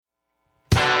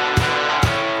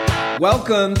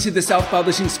Welcome to the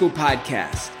Self-Publishing School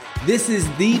podcast. This is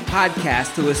the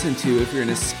podcast to listen to if you're an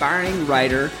aspiring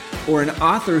writer or an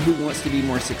author who wants to be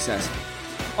more successful.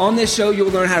 On this show,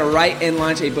 you'll learn how to write and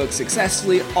launch a book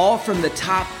successfully, all from the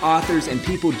top authors and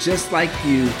people just like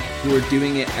you who are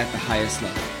doing it at the highest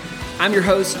level. I'm your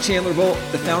host, Chandler Volt,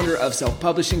 the founder of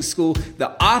Self-Publishing School, the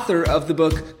author of the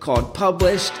book called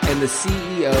Published, and the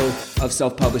CEO of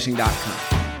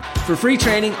selfpublishing.com. For free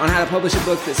training on how to publish a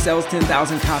book that sells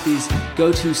 10,000 copies,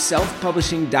 go to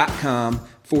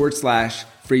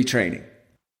selfpublishing.com/free training.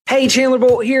 Hey, Chandler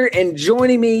Bolt here, and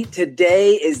joining me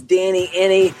today is Danny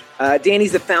Iny.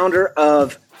 Danny's the founder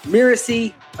of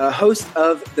Mirasee, a host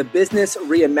of the Business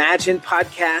Reimagined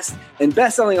podcast, and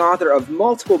best-selling author of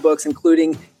multiple books,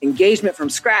 including Engagement from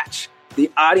Scratch, The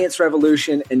Audience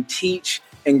Revolution, and Teach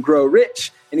and Grow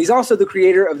Rich. And he's also the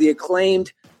creator of the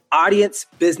acclaimed Audience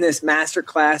Business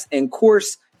Masterclass and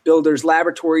Course Builders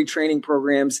Laboratory training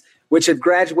programs, which have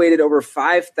graduated over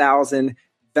 5,000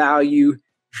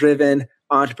 value-driven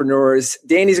entrepreneurs.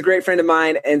 Danny's a great friend of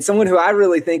mine and someone who I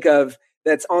really think of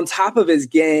that's on top of his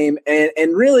game.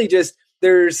 And really just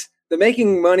there's the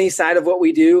making money side of what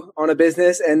we do on a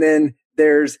business, and then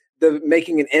there's the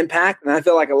making an impact. And I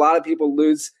feel like a lot of people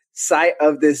lose sight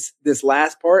of this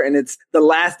last part, and it's the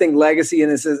lasting legacy,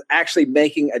 and this is actually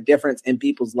making a difference in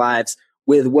people's lives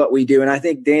with what we do. And I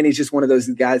think Danny's just one of those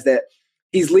guys that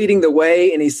he's leading the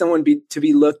way, and he's someone to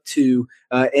be looked to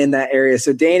in that area.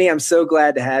 So Danny, I'm so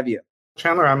glad to have you.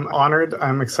 Chandler, I'm honored.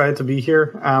 I'm excited to be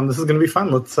here. This is going to be fun.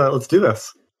 Let's do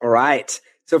this. All right.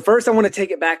 So first, I want to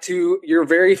take it back to your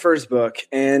very first book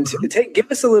and give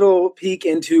us a little peek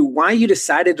into why you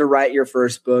decided to write your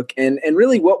first book, and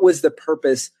really what was the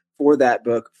purpose for that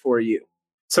book for you.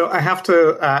 So I have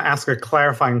to ask a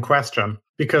clarifying question,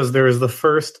 because there is the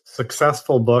first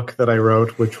successful book that I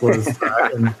wrote, which was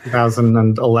in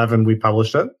 2011, we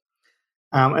published it.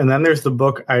 And then there's the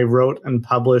book I wrote and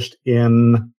published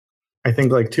in, I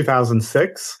think, like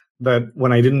 2006, that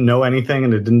when I didn't know anything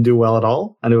and it didn't do well at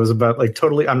all. And it was about like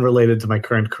totally unrelated to my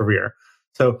current career.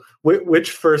 So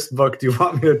which first book do you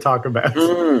want me to talk about?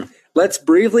 Let's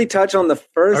briefly touch on the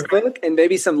first book and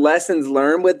maybe some lessons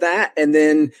learned with that. And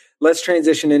then let's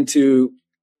transition into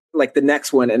like the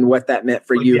next one and what that meant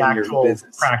for you and your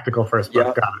business. Practical first book.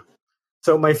 Yep. Got it.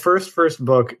 So my first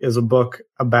book is a book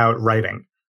about writing.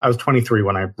 I was 23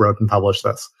 when I wrote and published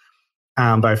this.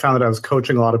 But I found that I was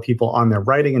coaching a lot of people on their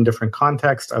writing in different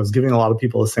contexts. I was giving a lot of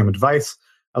people the same advice.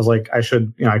 I was like, I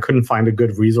couldn't find a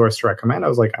good resource to recommend. I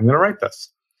was like, I'm going to write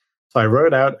this. So I wrote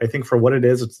it out. I think for what it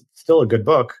is, it's still a good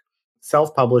book.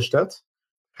 Self-published it,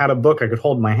 had a book I could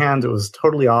hold in my hand. It was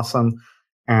totally awesome.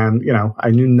 And, I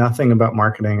knew nothing about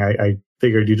marketing. I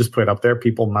figured you just put it up there,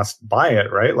 people must buy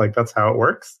it, right? Like that's how it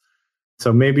works.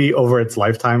 So maybe over its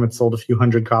lifetime, it sold a few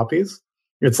hundred copies.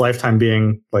 Its lifetime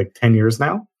being like 10 years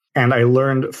now. And I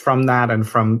learned from that, and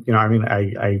from,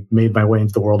 I made my way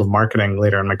into the world of marketing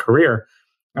later in my career.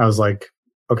 I was like,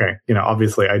 okay,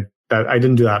 obviously I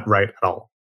didn't do that right at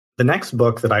all. The next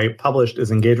book that I published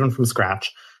is Engagement from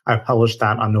Scratch. I published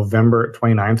that on November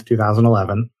 29th,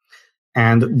 2011.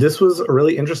 And this was a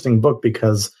really interesting book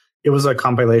because it was a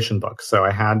compilation book. So I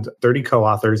had 30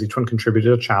 co-authors. Each one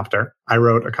contributed a chapter. I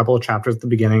wrote a couple of chapters at the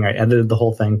beginning. I edited the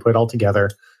whole thing, put it all together.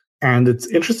 And it's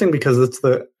interesting because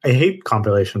I hate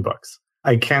compilation books.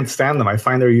 I can't stand them. I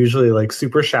find they're usually like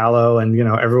super shallow, and,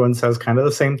 everyone says kind of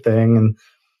the same thing. And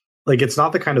like, it's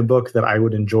not the kind of book that I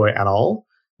would enjoy at all,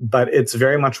 but it's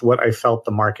very much what I felt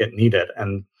the market needed.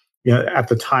 And at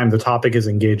the time, the topic is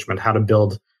engagement, how to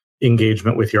build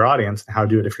engagement with your audience, and how to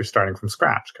do it if you're starting from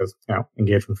scratch, because,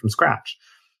 engagement from scratch.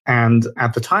 And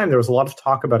at the time, there was a lot of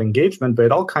talk about engagement, but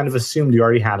it all kind of assumed you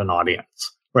already had an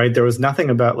audience, right? There was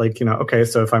nothing about like, okay,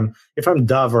 so if I'm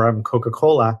Dove or I'm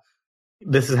Coca-Cola,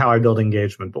 this is how I build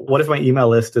engagement. But what if my email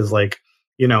list is like,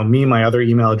 me, my other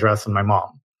email address, and my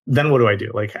mom? Then what do I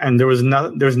do? Like, and there's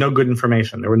no good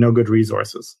information. There were no good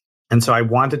resources. And so I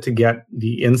wanted to get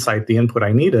the insight, the input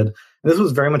I needed. And this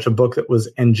was very much a book that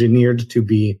was engineered to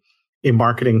be a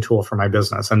marketing tool for my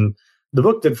business. And the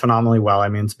book did phenomenally well. I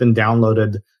mean, it's been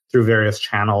downloaded through various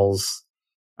channels,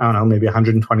 I don't know, maybe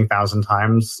 120,000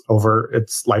 times over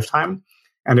its lifetime.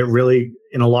 And it really,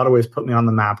 in a lot of ways, put me on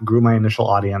the map, grew my initial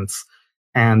audience,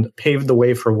 and paved the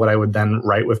way for what I would then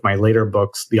write with my later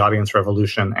books, The Audience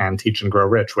Revolution and Teach and Grow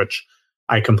Rich, which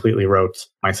I completely wrote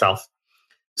myself.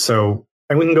 So,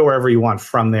 and we can go wherever you want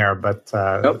from there, but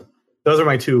those are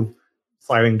my two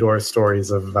sliding door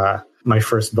stories of my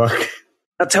first book.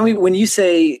 Now tell me, when you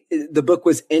say the book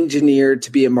was engineered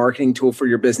to be a marketing tool for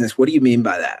your business, what do you mean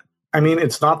by that? I mean,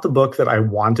 it's not the book that I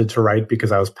wanted to write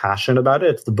because I was passionate about it.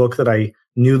 It's the book that I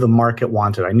knew the market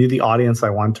wanted. I knew the audience I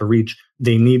wanted to reach.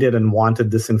 They needed and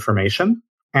wanted this information.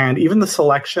 And even the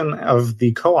selection of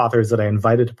the co-authors that I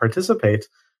invited to participate,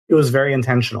 it was very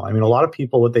intentional. I mean, a lot of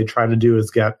people, what they try to do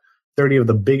is get 30 of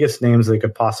the biggest names they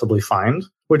could possibly find,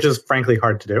 which is frankly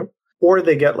hard to do. Or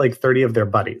they get like 30 of their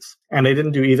buddies. And I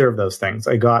didn't do either of those things.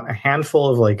 I got a handful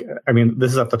of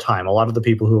this is at the time. A lot of the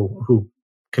people who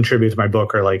contribute to my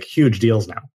book are like huge deals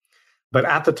now. But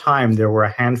at the time, there were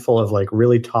a handful of like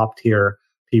really top tier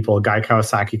people. Guy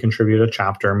Kawasaki contributed a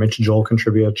chapter. Mitch Joel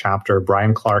contributed a chapter.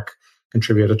 Brian Clark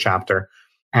contributed a chapter.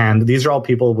 And these are all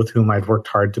people with whom I've worked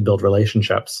hard to build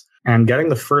relationships. And getting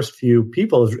the first few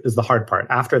people is the hard part.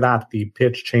 After that, the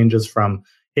pitch changes from,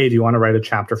 hey, do you want to write a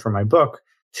chapter for my book?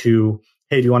 To,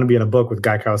 hey, do you want to be in a book with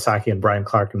Guy Kawasaki and Brian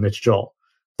Clark and Mitch Joel?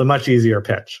 It's a much easier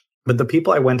pitch. But the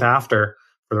people I went after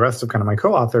for the rest of kind of my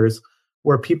co-authors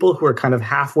were people who were kind of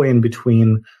halfway in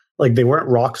between, like they weren't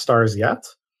rock stars yet,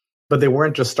 but they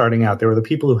weren't just starting out. They were the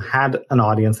people who had an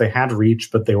audience, they had reach,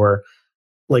 but they were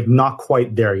like not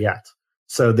quite there yet.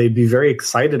 So they'd be very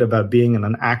excited about being in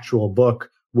an actual book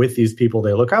with these people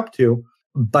they look up to,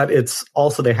 but it's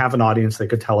also they have an audience they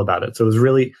could tell about it. So it was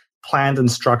really planned and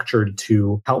structured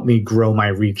to help me grow my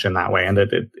reach in that way. And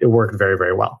it worked very,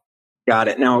 very well. Got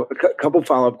it. Now, a couple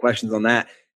follow-up questions on that.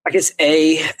 I guess,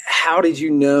 A, how did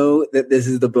you know that this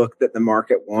is the book that the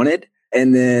market wanted?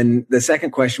 And then the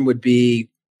second question would be,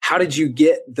 how did you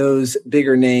get those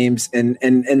bigger names? And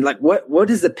like, what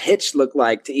does the pitch look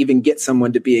like to even get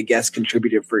someone to be a guest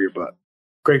contributor for your book?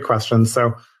 Great question.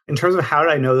 So in terms of how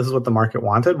did I know this is what the market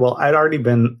wanted? Well, I'd already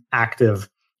been active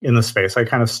in the space. I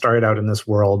kind of started out in this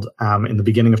world in the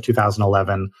beginning of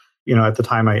 2011. You know, at the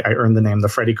time, I earned the name the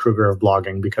Freddy Krueger of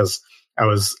blogging because I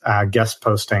was guest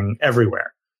posting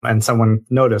everywhere. And someone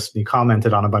noticed and he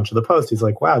commented on a bunch of the posts. He's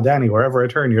like, wow, Danny, wherever I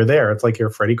turn, you're there. It's like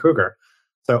you're Freddy Krueger.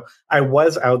 So I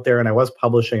was out there and I was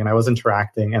publishing and I was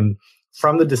interacting. And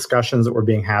from the discussions that were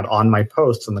being had on my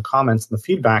posts and the comments and the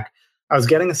feedback, I was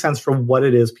getting a sense for what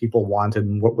it is people wanted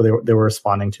and what they were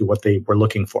responding to, what they were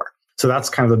looking for. So that's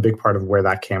kind of a big part of where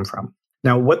that came from.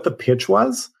 Now, what the pitch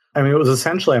was, I mean, it was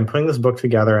essentially, I'm putting this book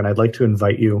together and I'd like to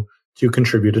invite you to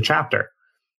contribute a chapter.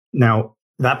 Now,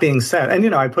 that being said, and, you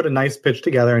know, I put a nice pitch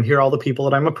together and here are all the people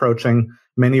that I'm approaching,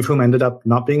 many of whom ended up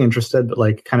not being interested, but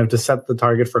like kind of to set the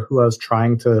target for what I was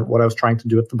trying to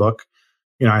do with the book.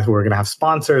 You know, we're going to have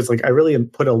sponsors. Like I really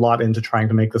put a lot into trying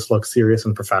to make this look serious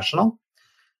and professional.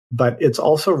 But it's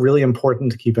also really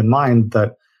important to keep in mind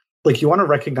that like you want to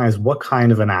recognize what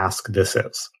kind of an ask this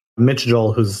is. Mitch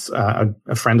Joel, who's a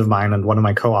friend of mine and one of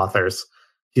my co-authors,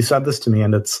 he said this to me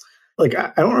and it's like,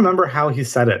 I don't remember how he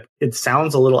said it. It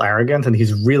sounds a little arrogant and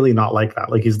he's really not like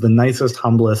that. Like he's the nicest,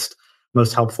 humblest,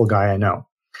 most helpful guy I know.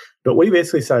 But what he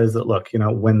basically said is that, look, you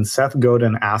know, when Seth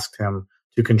Godin asked him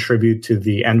to contribute to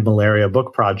the End Malaria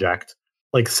book project,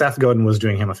 like Seth Godin was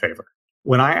doing him a favor.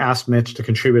 When I asked Mitch to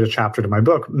contribute a chapter to my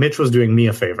book, Mitch was doing me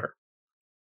a favor.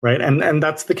 Right. And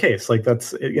that's the case. Like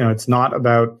that's, you know, it's not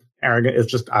about arrogant.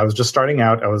 It's just, I was just starting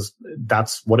out.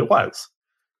 That's what it was.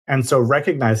 And so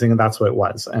recognizing that's what it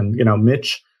was. And, you know,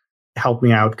 Mitch helped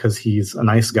me out because he's a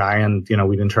nice guy and, you know,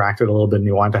 we'd interacted a little bit and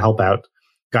he wanted to help out.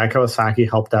 Guy Kawasaki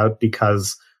helped out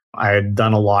because I had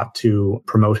done a lot to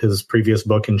promote his previous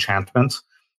book, Enchantment,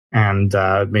 and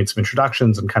made some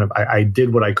introductions and kind of, I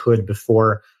did what I could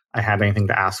before I had anything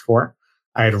to ask for.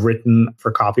 I had written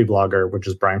for Copyblogger, which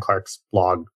is Brian Clark's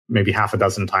blog, maybe half a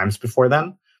dozen times before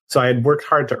then. So I had worked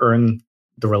hard to earn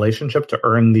the relationship,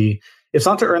 it's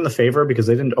not to earn the favor because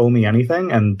they didn't owe me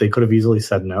anything and they could have easily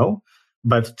said no,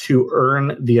 but to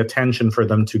earn the attention for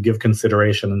them to give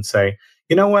consideration and say,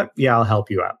 you know what? Yeah, I'll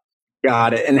help you out.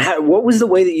 Got it. And what was the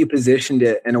way that you positioned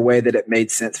it in a way that it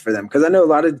made sense for them? Because I know a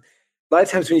lot of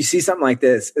times when you see something like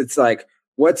this, it's like,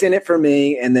 what's in it for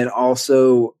me? And then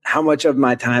also, how much of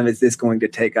my time is this going to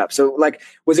take up? So like,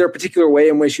 was there a particular way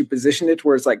in which you positioned it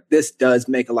where it's like, this does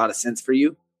make a lot of sense for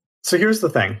you? So here's the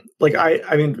thing. Like,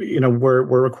 I mean, you know, we're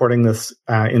recording this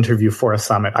interview for a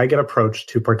summit. I get approached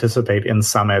to participate in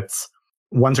summits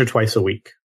once or twice a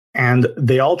week. And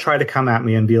they all try to come at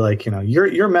me and be like, you know,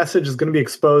 your message is going to be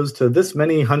exposed to this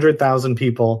many 100,000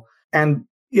 people. And,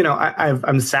 you know,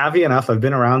 I'm savvy enough. I've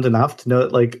been around enough to know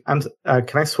that, like,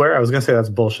 can I swear? I was going to say that's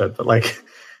bullshit, but like,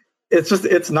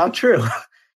 it's not true.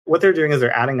 What they're doing is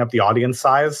they're adding up the audience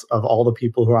size of all the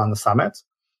people who are on the summit.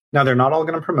 Now, they're not all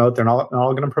going to promote. They're not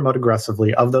all going to promote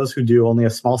aggressively. Of those who do, only a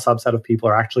small subset of people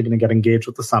are actually going to get engaged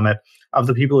with the summit. Of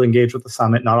the people who engage with the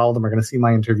summit, not all of them are going to see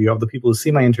my interview. Of the people who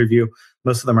see my interview,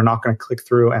 most of them are not going to click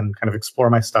through and kind of explore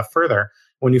my stuff further.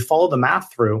 When you follow the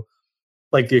math through,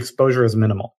 like the exposure is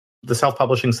minimal. the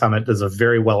Self-Publishing Summit is a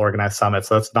very well-organized summit,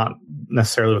 so that's not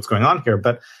necessarily what's going on here.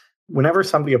 But whenever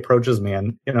somebody approaches me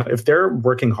and, if they're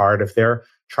working hard, if they're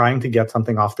trying to get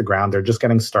something off the ground, they're just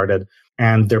getting started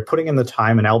and they're putting in the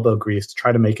time and elbow grease to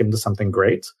try to make it into something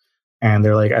great. And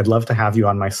they're like, I'd love to have you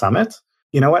on my summit.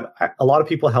 You know what? A lot of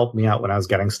people helped me out when I was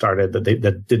getting started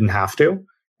that didn't have to.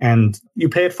 And you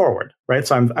pay it forward, right?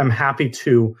 So I'm happy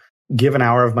to give an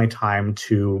hour of my time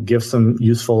to give some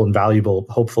useful and valuable,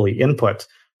 hopefully, input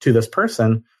to this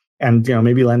person and,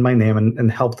 maybe lend my name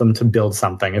and help them to build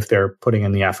something if they're putting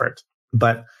in the effort.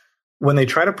 But when they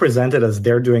try to present it as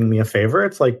they're doing me a favor,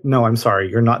 it's like, no, I'm sorry,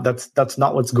 you're not. That's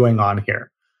not what's going on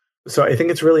here. So I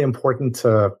think it's really important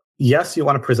to, yes, you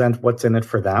want to present what's in it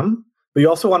for them, but you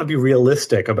also want to be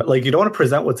realistic about, you don't want to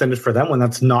present what's in it for them when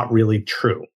that's not really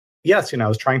true. Yes, I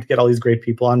was trying to get all these great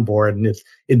people on board, and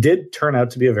it did turn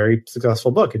out to be a very successful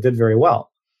book. It did very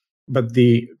well. But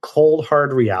the cold,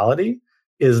 hard reality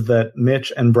is that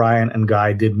Mitch and Brian and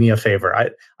Guy did me a favor.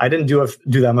 I didn't do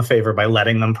them a favor by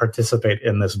letting them participate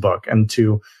in this book, and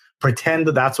to pretend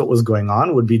that that's what was going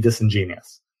on would be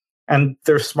disingenuous. And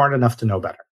they're smart enough to know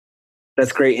better.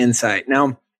 That's great insight.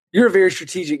 Now, you're a very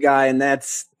strategic guy, and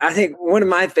that's, I think, one of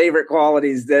my favorite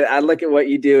qualities. That I look at what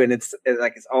you do, and it's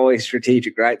always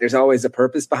strategic, right? There's always a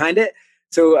purpose behind it.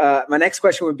 So my next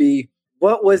question would be,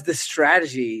 what was the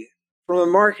strategy from a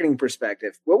marketing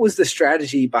perspective? What was the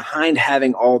strategy behind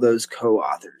having all those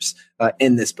co-authors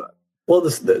in this book? Well,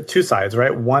 the two sides,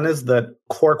 right? One is the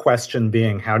core question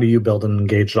being, how do you build an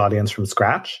engaged audience from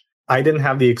scratch? I didn't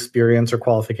have the experience or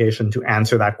qualification to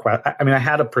answer that question. I mean, I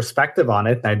had a perspective on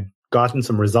it, and I'd gotten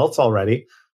some results already,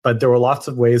 but there were lots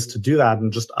of ways to do that,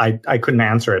 and just I couldn't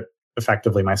answer it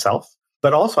effectively myself.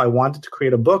 But also I wanted to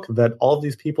create a book that all of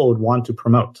these people would want to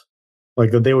promote,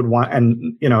 that they would want.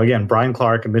 And, again, Brian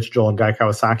Clark and Mitch Joel and Guy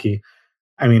Kawasaki,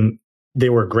 I mean, they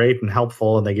were great and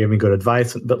helpful and they gave me good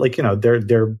advice, but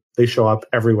they show up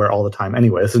everywhere all the time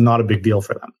anyway. This is not a big deal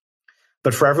for them.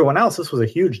 But for everyone else, this was a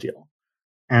huge deal.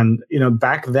 And,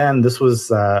 back then, this was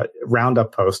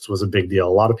roundup posts was a big deal. A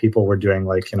lot of people were doing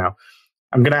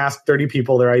I'm going to ask 30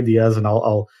 people their ideas, and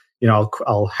I'll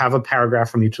have a paragraph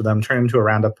from each of them, turn into a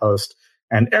roundup post,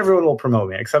 and everyone will promote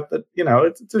me, except that,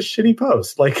 it's a shitty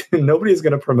post. Nobody's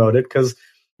going to promote it because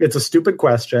it's a stupid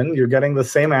question. You're getting the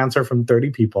same answer from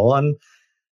 30 people. And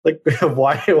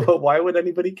why would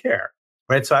anybody care?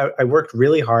 Right. So I worked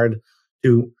really hard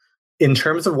in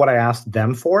terms of what I asked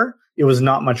them for, it was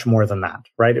not much more than that,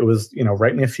 right? It was,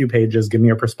 write me a few pages, give me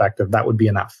your perspective. That would be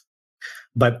enough.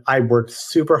 But I worked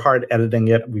super hard editing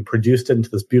it. We produced it into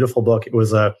this beautiful book. It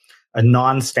was a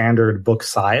non-standard book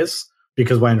size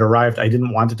because when it arrived, I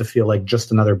didn't want it to feel like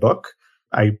just another book.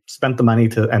 I spent the money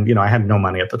and I had no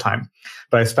money at the time,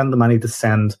 but I spent the money to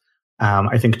send,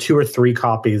 I think 2 or 3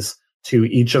 copies to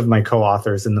each of my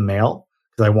co-authors in the mail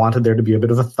because I wanted there to be a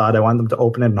bit of a thud. I wanted them to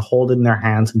open it and hold it in their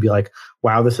hands and be like,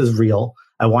 wow, this is real.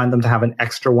 I wanted them to have an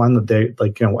extra one that they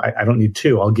I don't need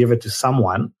 2. I'll give it to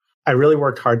someone. I really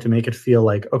worked hard to make it feel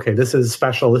like, okay, this is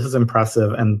special. This is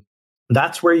impressive. And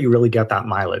that's where you really get that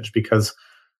mileage because,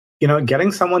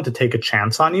 getting someone to take a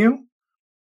chance on you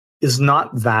is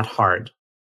not that hard.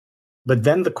 But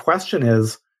then the question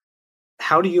is,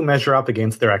 how do you measure up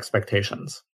against their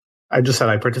expectations? I just said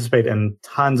I participate in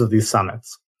tons of these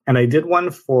summits. And I did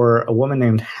one for a woman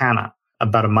named Hannah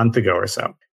about a month ago or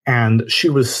so. And she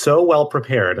was so well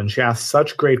prepared and she asked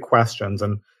such great questions.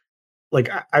 And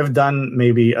I've done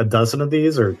maybe a dozen of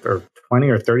these or 20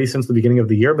 or 30 since the beginning of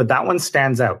the year, but that one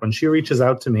stands out when she reaches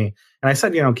out to me. And I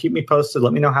said, keep me posted.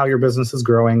 Let me know how your business is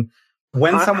growing.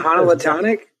 When Hannah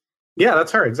Latonic? Yeah,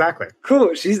 that's her. Exactly.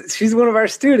 Cool. She's one of our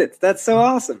students. That's so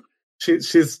awesome.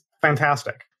 She's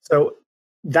fantastic. So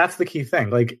that's the key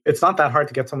thing. It's not that hard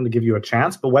to get someone to give you a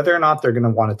chance, but whether or not they're going to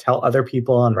want to tell other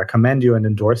people and recommend you and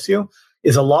endorse you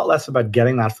is a lot less about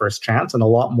getting that first chance and a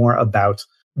lot more about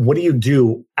what do you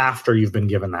do after you've been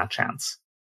given that chance?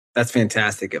 That's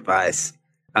fantastic advice.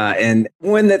 And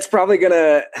one that's probably going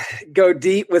to go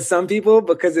deep with some people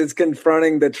because it's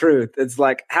confronting the truth. It's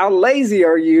like, how lazy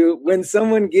are you when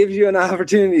someone gives you an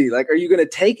opportunity? Are you going to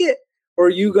take it or are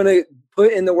you going to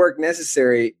put in the work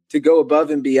necessary to go above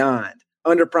and beyond?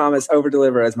 Under promise, over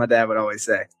deliver, as my dad would always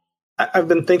say. I've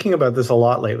been thinking about this a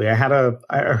lot lately. I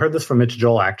heard this from Mitch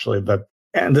Joel, actually,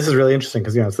 and this is really interesting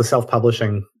because, it's the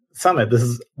self-publishing summit. This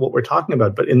is what we're talking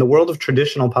about. But in the world of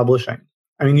traditional publishing,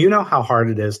 I mean, you know how hard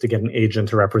it is to get an agent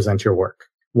to represent your work.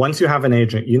 Once you have an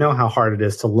agent, you know how hard it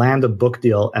is to land a book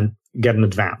deal and get an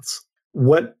advance.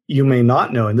 What you may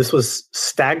not know, and this was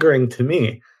staggering to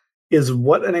me, is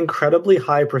what an incredibly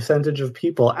high percentage of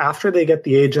people, after they get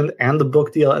the agent and the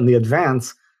book deal and the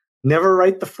advance, never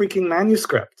write the freaking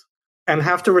manuscript. and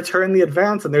have to return the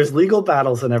advance, and there's legal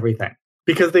battles and everything.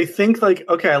 Because they think like,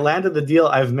 okay, I landed the deal,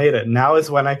 I've made it. Now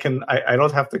is when I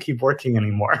don't have to keep working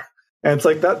anymore. And it's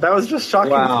like that was just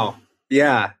shocking. Wow.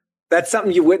 Yeah. That's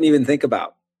something you wouldn't even think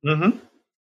about. Mm-hmm.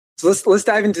 So let's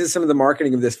dive into some of the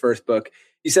marketing of this first book.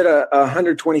 You said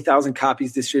 120,000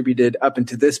 copies distributed up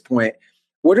until this point.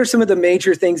 What are some of the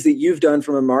major things that you've done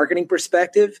from a marketing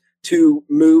perspective to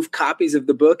move copies of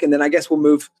the book? And then I guess we'll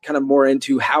move kind of more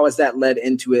into how has that led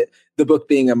into it, the book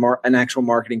being an actual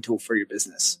marketing tool for your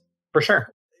business? For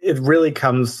sure. It really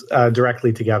comes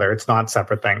directly together. It's not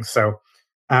separate things. So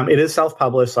it is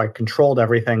self-published. So I controlled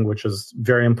everything, which is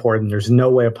very important. There's no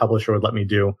way a publisher would let me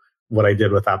do what I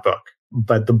did with that book.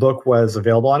 But the book was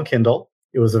available on Kindle.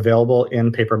 It was available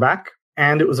in paperback,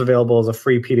 and it was available as a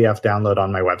free PDF download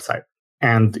on my website.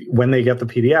 And when they get the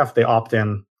PDF, they opt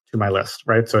in to my list,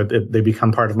 right? So they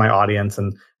become part of my audience,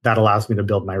 and that allows me to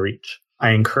build my reach.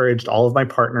 I encouraged all of my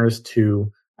partners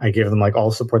I gave them like all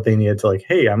the support they needed to like,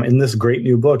 hey, I'm in this great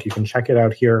new book. You can check it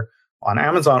out here on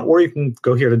Amazon, or you can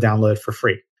go here to download it for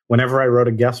free. Whenever I wrote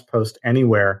a guest post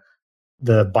anywhere,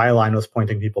 the byline was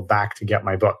pointing people back to get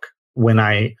my book. When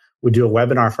I would do a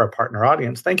webinar for a partner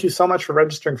audience, thank you so much for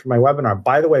registering for my webinar.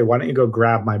 By the way, why don't you go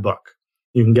grab my book?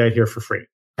 You can get it here for free.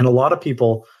 And a lot of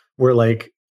people were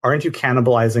like, aren't you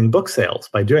cannibalizing book sales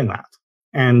by doing that?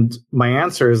 And my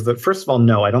answer is that, first of all,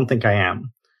 no, I don't think I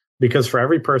am. Because for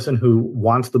every person who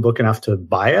wants the book enough to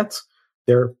buy it,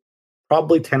 there are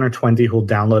probably 10 or 20 who'll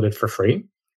download it for free.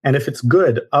 And if it's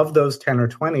good, of those 10 or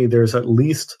 20, there's at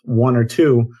least 1 or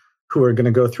 2 who are going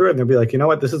to go through it and they'll be like, you know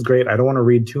what, this is great. I don't want to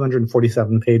read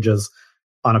 247 pages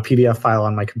on a PDF file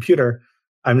on my computer.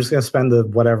 I'm just going to spend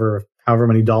however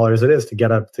many dollars it is to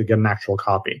get an actual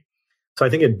copy. So I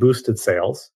think it boosted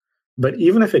sales. But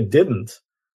even if it didn't,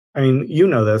 I mean, you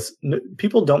know this,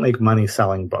 people don't make money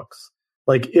selling books.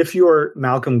 Like if you're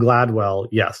Malcolm Gladwell,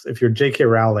 yes. If you're J.K.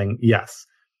 Rowling, yes.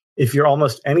 If you're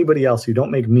almost anybody else, you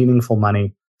don't make meaningful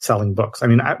money selling books. I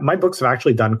mean, my books have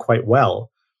actually done quite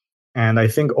well. And I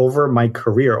think over my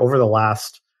career, over the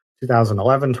last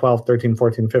 2011, 12, 13,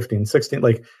 14, 15, 16,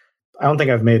 like I don't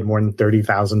think I've made more than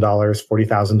 $30,000,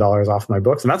 $40,000 off my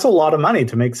books. And that's a lot of money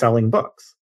to make selling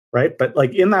books, right? But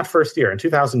like in that first year, in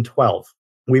 2012,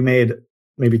 we made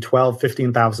maybe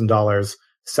 $12,000, $15,000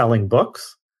 selling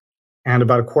books and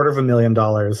about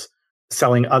 $250,000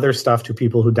 selling other stuff to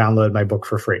people who download my book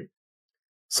for free.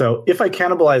 So if I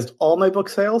cannibalized all my book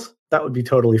sales, that would be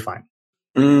totally fine.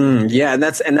 Yeah, and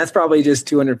that's probably just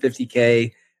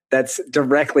 $250K that's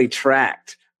directly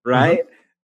tracked, right? Mm-hmm.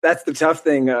 That's the tough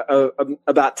thing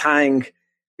about kind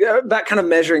of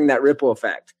measuring that ripple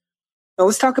effect. Now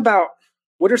let's talk about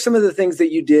what are some of the things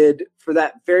that you did for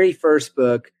that very first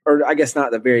book, or I guess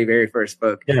not the very, very first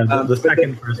book. Yeah, the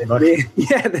second first book.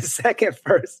 The second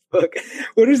first book.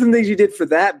 What are some things you did for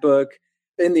that book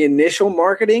in the initial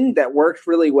marketing that worked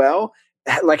really well?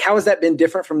 Like, how has that been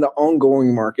different from the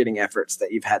ongoing marketing efforts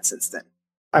that you've had since then?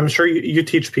 I'm sure you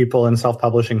teach people in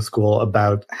self-publishing school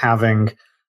about having,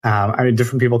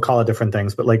 different people call it different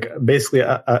things, but like basically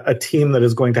a team that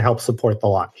is going to help support the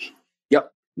launch.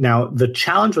 Yep. Now, the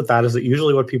challenge with that is that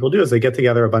usually what people do is they get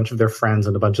together a bunch of their friends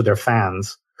and a bunch of their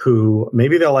fans who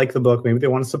maybe they'll like the book, maybe they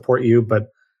want to support you, but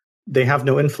they have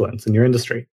no influence in your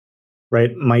industry,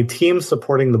 right? My team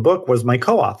supporting the book was my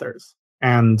co-authors.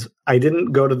 And I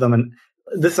didn't go to them, and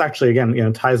this actually,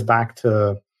 again, ties back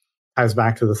to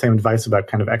the same advice about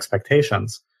kind of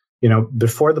expectations.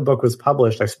 Before the book was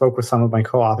published, I spoke with some of my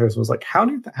co-authors and was like, how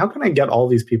can I get all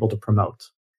these people to promote?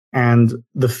 And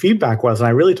the feedback was, and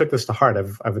I really took this to heart,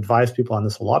 I've advised people on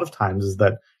this a lot of times, is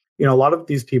that, a lot of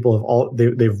these people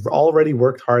they've already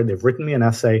worked hard, they've written me an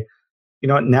essay.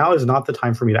 Now is not the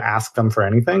time for me to ask them for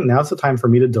anything. Now it's the time for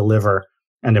me to deliver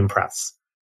and impress.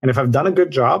 And if I've done a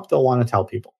good job, they'll want to tell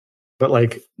people. But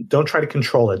like, don't try to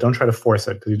control it. Don't try to force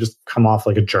it, because you just come off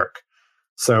like a jerk.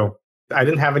 So I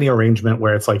didn't have any arrangement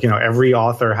where it's like, every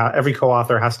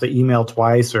co-author has to email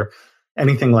twice or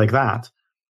anything like that.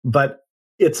 But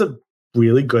it's a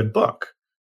really good book.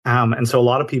 And so a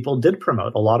lot of people did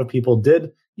promote. A lot of people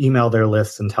did email their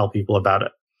lists and tell people about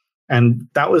it. And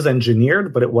that was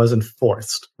engineered, but it wasn't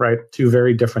forced, right? Two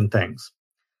very different things.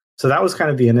 So that was kind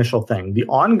of the initial thing. The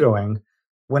ongoing,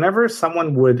 whenever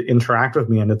someone would interact with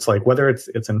me, and it's like, whether it's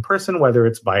in person, whether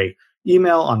it's by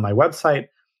email on my website,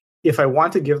 if I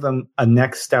want to give them a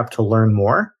next step to learn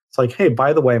more, it's like, hey,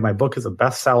 by the way, my book is a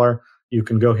bestseller. You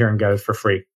can go here and get it for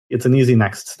free. It's an easy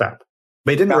next step.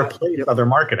 They didn't replace other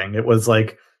marketing. It was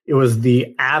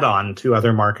the add-on to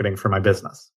other marketing for my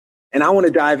business. And I want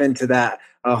to dive into that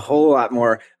a whole lot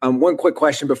more. One quick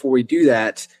question before we do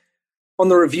that. on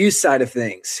the review side of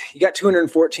things, you got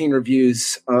 214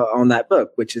 reviews on that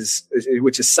book, which is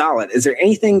solid. Is there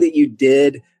anything that you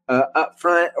did up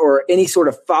front or any sort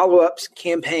of follow-up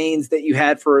campaigns that you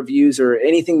had for reviews or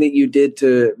anything that you did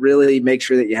to really make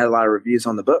sure that you had a lot of reviews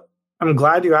on the book? I'm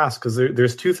glad you asked because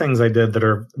there's two things I did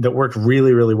that worked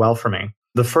really, really well for me.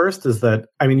 The first is that,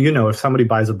 if somebody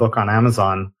buys a book on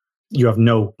Amazon, you have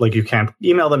you can't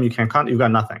email them, you can't contact, you've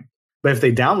got nothing. But if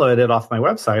they download it off my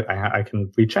website, I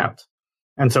can reach out.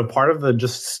 And so part of the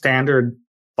just standard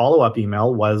follow-up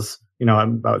email was,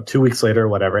 about 2 weeks later or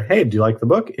whatever, hey, do you like the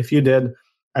book? If you did,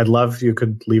 I'd love if you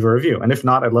could leave a review. And if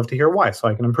not, I'd love to hear why so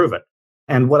I can improve it.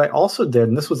 And what I also did,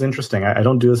 and this was interesting, I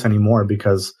don't do this anymore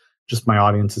because just my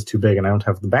audience is too big and I don't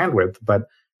have the bandwidth. But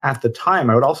at the time,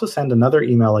 I would also send another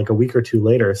email like a week or two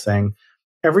later saying,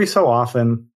 every so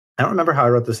often, I don't remember how I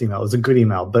wrote this email. It was a good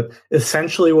email. But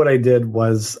essentially what I did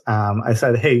was I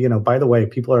said, hey, by the way,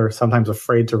 people are sometimes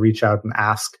afraid to reach out and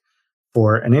ask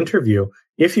for an interview.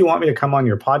 If you want me to come on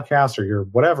your podcast or your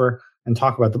whatever and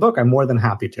talk about the book, I'm more than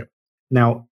happy to.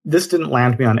 Now, this didn't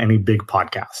land me on any big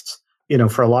podcasts.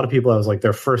 For a lot of people, I was like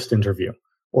their first interview.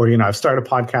 Or, I've started a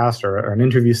podcast or an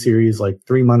interview series like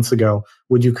 3 months ago.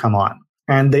 Would you come on?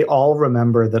 And they all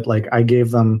remember that I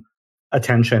gave them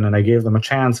attention and I gave them a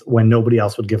chance when nobody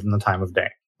else would give them the time of day.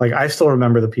 I still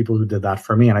remember the people who did that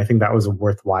for me. And I think that was a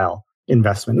worthwhile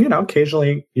investment.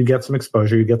 Occasionally you get some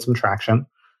exposure, you get some traction.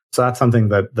 So that's something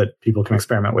that people can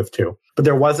experiment with too. But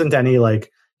there wasn't any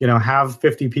have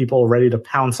 50 people ready to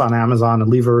pounce on Amazon and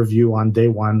leave a review on day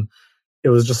one. It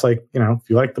was just if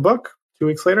you like the book, 2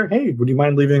 weeks later, hey, would you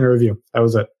mind leaving a review? That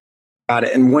was it. Got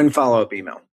it. And one follow-up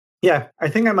email. Yeah, I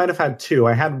think I might have had two.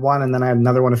 I had one and then I had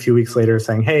another one a few weeks later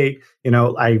saying, hey,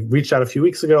 I reached out a few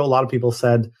weeks ago. A lot of people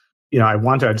said, I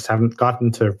just haven't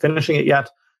gotten to finishing it yet.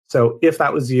 So if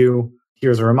that was you,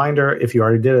 here's a reminder. If you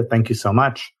already did it, thank you so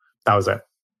much. That was it.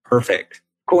 Perfect.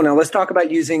 Cool. Now let's talk about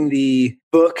using the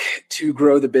book to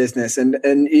grow the business. And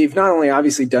you've not only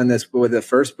obviously done this with the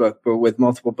first book, but with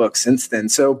multiple books since then.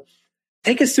 So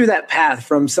take us through that path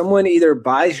from someone either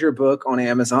buys your book on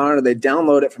Amazon or they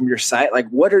download it from your site.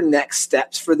 What are next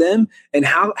steps for them? And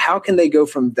how can they go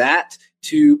from that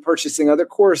to purchasing other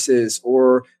courses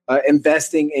or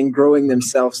investing in growing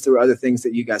themselves through other things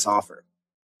that you guys offer?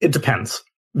 It depends.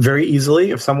 Very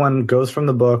easily, if someone goes from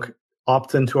the book,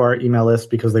 opts into our email list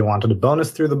because they wanted a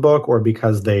bonus through the book or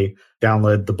because they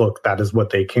downloaded the book, that is what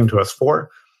they came to us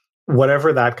for.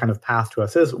 Whatever that kind of path to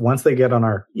us is, once they get on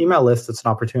our email list, it's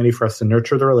an opportunity for us to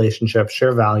nurture the relationship,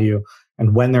 share value.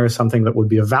 And when there is something that would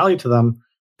be of value to them,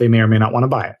 they may or may not want to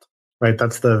buy it, right?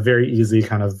 That's the very easy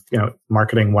kind of,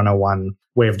 marketing 101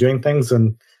 way of doing things.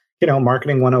 And,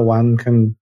 marketing 101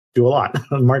 can do a lot.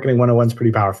 Marketing 101 is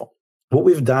pretty powerful. What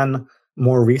we've done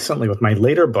more recently with my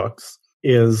later books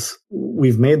is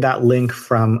we've made that link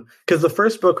because the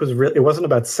first book it wasn't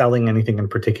about selling anything in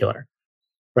particular.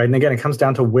 Right. And again, it comes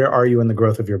down to where are you in the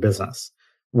growth of your business?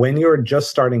 When you're just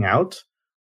starting out,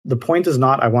 the point is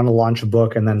not, I want to launch a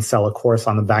book and then sell a course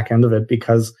on the back end of it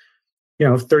because,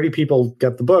 if 30 people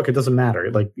get the book, it doesn't matter.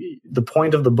 The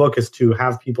point of the book is to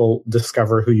have people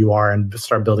discover who you are and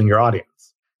start building your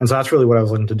audience. And so that's really what I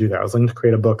was looking to do there. I was looking to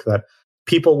create a book that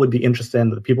people would be interested in,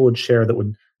 that people would share, that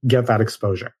would get that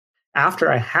exposure. After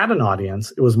I had an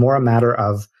audience, it was more a matter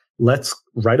of let's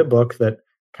write a book that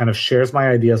kind of shares my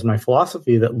ideas, my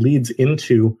philosophy that leads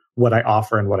into what I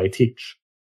offer and what I teach,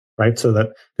 right? So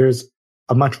that there's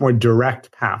a much more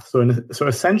direct path. So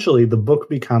essentially, the book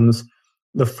becomes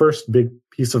the first big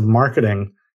piece of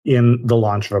marketing in the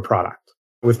launch of a product.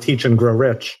 With Teach and Grow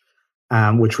Rich,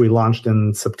 which we launched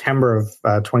in September of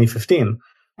 2015,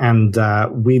 and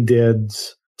we did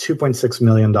 $2.6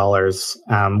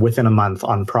 million within a month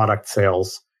on product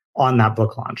sales on that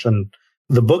book launch. And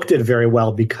the book did very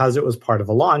well because it was part of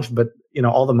a launch, but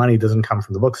all the money doesn't come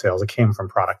from the book sales. It came from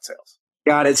product sales.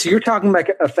 Got it. So you're talking about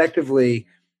effectively,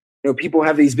 people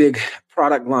have these big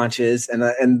product launches and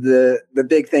the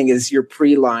big thing is your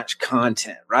pre-launch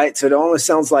content, right? So it almost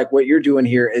sounds like what you're doing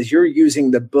here is you're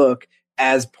using the book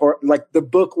as part, like the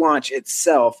book launch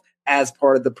itself as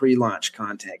part of the pre-launch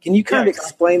content. Can you kind of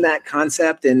explain that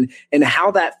concept and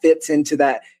how that fits into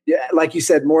that, like you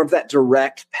said, more of that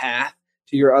direct path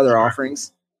to your other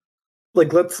offerings?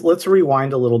 Let's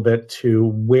rewind a little bit to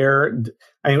where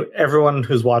everyone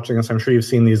who's watching us, I'm sure you've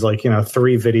seen these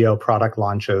 3 video product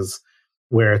launches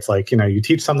where it's you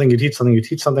teach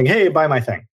something, hey, buy my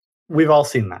thing. We've all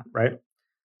seen that, right?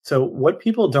 So what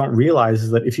people don't realize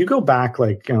is that if you go back,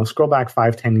 scroll back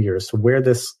 5-10 years to where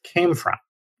this came from,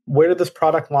 where did this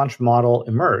product launch model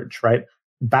emerge, right?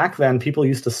 Back then, people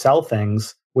used to sell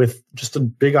things with just a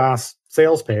big ass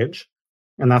sales page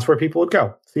And that's where people would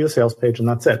go, see the sales page, and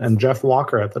that's it. And Jeff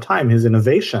Walker at the time, his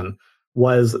innovation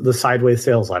was the sideways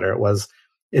sales letter. It was,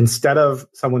 instead of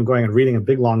someone going and reading a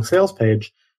big, long sales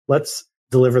page, let's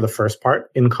deliver the first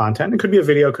part in content. It could be a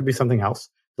video, it could be something else.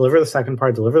 Deliver the second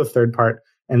part, deliver the third part.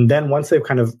 And then once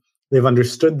they've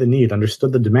understood the need,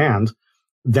 understood the demand,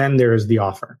 then there's the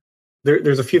offer.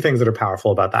 There's a few things that are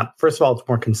powerful about that. First of all, it's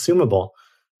more consumable.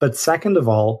 But second of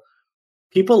all,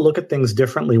 people look at things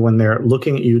differently when they're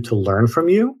looking at you to learn from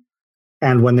you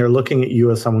and when they're looking at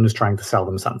you as someone who's trying to sell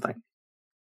them something.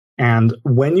 And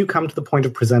when you come to the point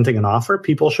of presenting an offer,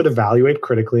 people should evaluate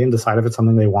critically and decide if it's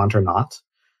something they want or not.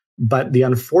 But the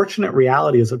unfortunate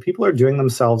reality is that people are doing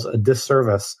themselves a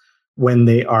disservice when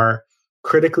they are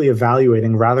critically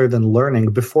evaluating rather than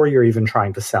learning before you're even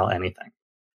trying to sell anything.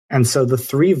 And so the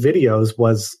 3 videos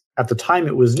was, at the time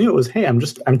it was new, it was, hey,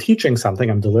 I'm teaching something,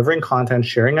 I'm delivering content,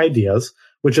 sharing ideas,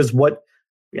 which is what,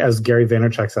 as Gary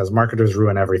Vaynerchuk says, marketers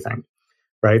ruin everything,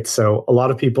 right? So a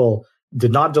lot of people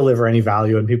did not deliver any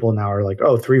value, and people now are like,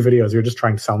 oh, 3 videos, you're just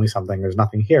trying to sell me something, there's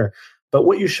nothing here. But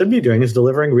what you should be doing is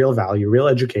delivering real value, real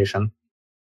education,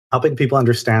 helping people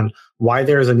understand why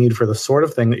there is a need for the sort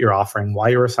of thing that you're offering, why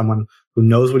you're someone who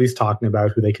knows what he's talking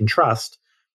about, who they can trust.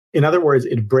 In other words,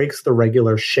 it breaks the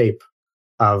regular shape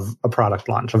of a product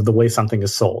launch, of the way something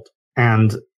is sold.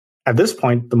 And at this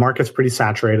point, the market's pretty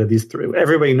saturated.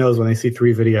 Everybody knows when they see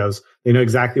 3 videos, they know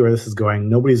exactly where this is going.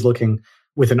 Nobody's looking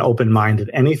with an open mind at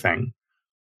anything.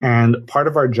 And part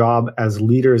of our job as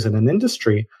leaders in an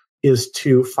industry is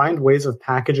to find ways of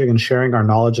packaging and sharing our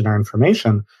knowledge and our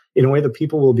information in a way that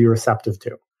people will be receptive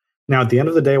to. Now, at the end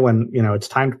of the day, when it's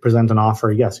time to present an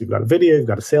offer, yes, you've got a video, you've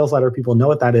got a sales letter, people know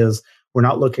what that is. We're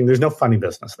not looking, there's no funny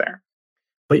business there.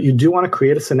 But you do want to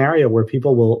create a scenario where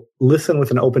people will listen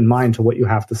with an open mind to what you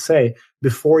have to say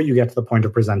before you get to the point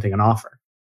of presenting an offer.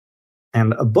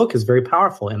 And a book is very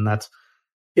powerful in that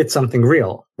it's something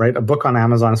real, right? A book on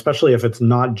Amazon, especially if it's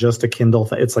not just a Kindle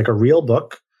thing, it's like a real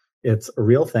book, it's a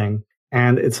real thing,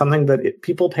 and it's something that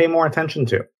people pay more attention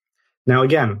to. Now,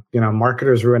 again,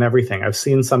 marketers ruin everything. I've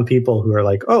seen some people who are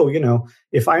like, oh,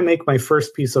 if I make my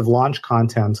first piece of launch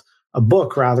content a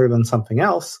book rather than something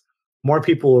else, more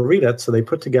people will read it. So they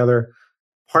put together,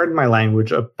 pardon my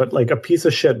language, but like a piece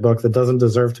of shit book that doesn't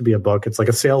deserve to be a book. It's like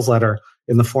a sales letter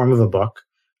in the form of a book.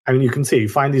 I mean, you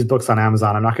find these books on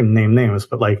Amazon. I'm not going to name names,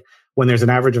 but like when there's an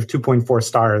average of 2.4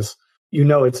 stars,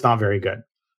 it's not very good,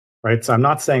 right? So I'm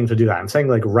not saying to do that. I'm saying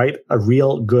like write a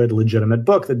real good, legitimate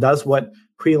book that does what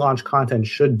pre-launch content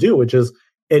should do, which is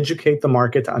educate the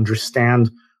market to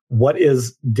understand what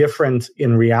is different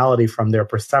in reality from their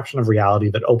perception of reality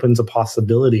that opens a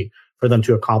possibility for them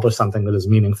to accomplish something that is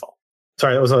meaningful.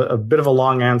 Sorry, that was a bit of a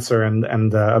long answer and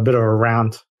a bit of a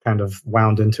rant kind of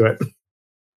wound into it.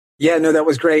 Yeah, no, that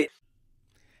was great.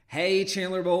 Hey,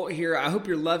 Chandler Bolt here. I hope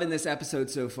you're loving this episode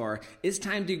so far. It's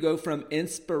time to go from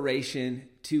inspiration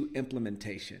to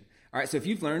implementation. All right, so if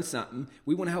you've learned something,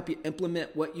 we want to help you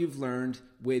implement what you've learned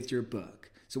with your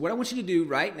book. So what I want you to do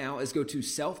right now is go to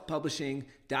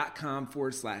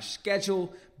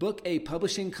selfpublishing.com/schedule, book a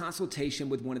publishing consultation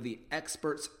with one of the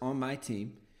experts on my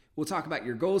team. We'll talk about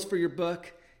your goals for your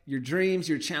book, your dreams,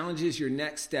 your challenges, your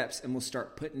next steps, and we'll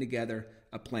start putting together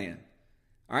a plan.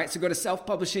 All right, so go to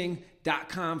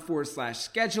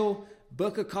selfpublishing.com/schedule,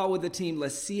 book a call with the team.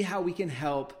 Let's see how we can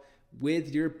help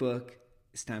with your book.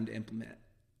 It's time to implement.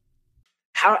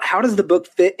 How does the book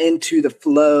fit into the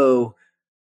flow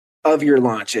of your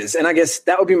launches? And I guess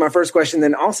that would be my first question.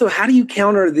 Then also, how do you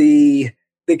counter the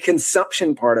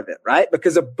consumption part of it, right?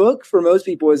 Because a book for most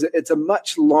people there's a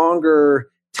much longer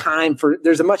time for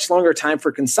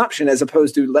consumption as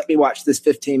opposed to let me watch this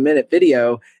 15-minute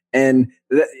video. And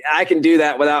I can do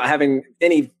that without having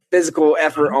any physical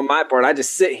effort on my part. I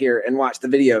just sit here and watch the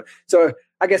video. So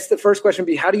I guess the first question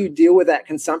would be, how do you deal with that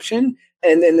consumption?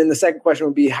 And then the second question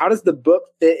would be, how does the book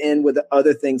fit in with the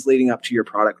other things leading up to your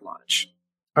product launch?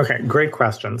 Okay, great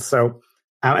question. So,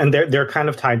 and they're kind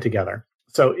of tied together.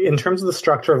 So in terms of the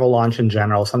structure of a launch in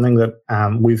general, something that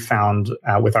we've found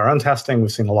with our own testing,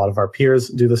 we've seen a lot of our peers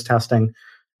do this testing,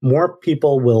 more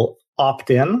people will opt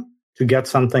in to get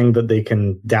something that they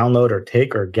can download or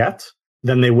take or get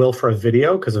than they will for a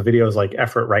video, because a video is like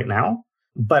effort right now.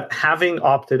 But having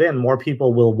opted in, more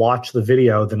people will watch the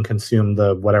video than consume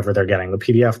the whatever they're getting, the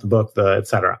PDF, the book, the et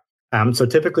cetera. So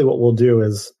typically what we'll do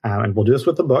is, and we'll do this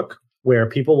with the book, where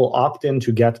people will opt in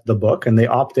to get the book, and they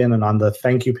opt in, and on the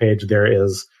thank you page,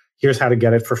 here's how to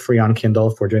get it for free on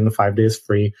Kindle if we're doing the 5 days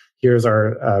free. Here's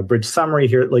our bridge summary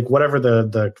here, like whatever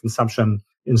the consumption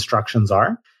instructions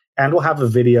are. And we'll have a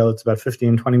video that's about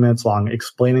 15, 20 minutes long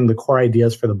explaining the core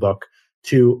ideas for the book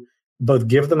to both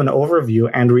give them an overview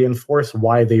and reinforce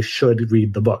why they should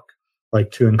read the book,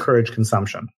 like to encourage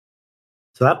consumption.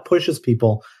 So that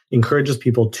encourages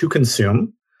people to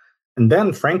consume. And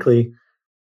then, frankly,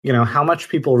 how much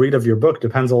people read of your book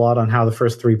depends a lot on how the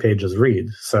first 3 pages read.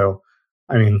 So,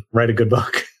 write a good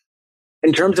book.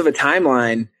 In terms of a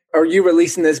timeline, are you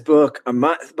releasing this book a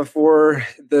month before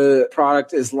the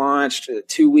product is launched?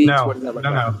 2 weeks? No, what does that look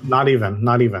like? No,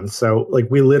 not even. So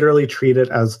we literally treat it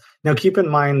as, now keep in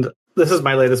mind, this is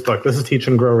my latest book. This is Teach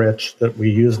and Grow Rich that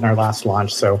we used in our last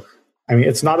launch. So,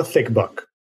 it's not a thick book.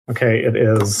 Okay. It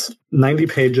is 90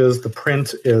 pages. The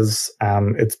print is,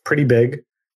 it's pretty big.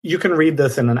 You can read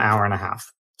this in an hour and a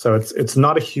half. So it's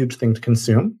not a huge thing to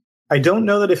consume. I don't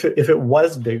know that if it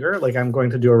was bigger, like I'm going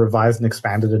to do a revised and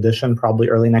expanded edition probably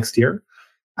early next year.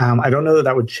 I don't know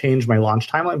that would change my launch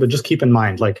timeline, but just keep in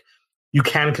mind, like you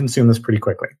can consume this pretty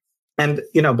quickly. And,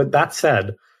 but that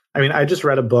said, I just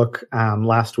read a book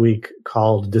last week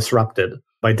called Disrupted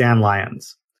by Dan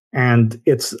Lyons. And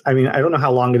it's, I don't know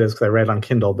how long it is because I read it on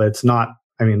Kindle, but it's not,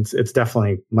 it's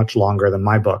definitely much longer than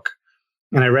my book.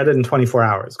 And I read it in 24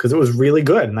 hours because it was really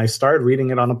good. And I started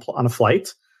reading it on a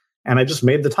flight, and I just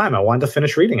made the time. I wanted to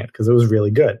finish reading it because it was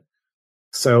really good.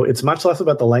 So it's much less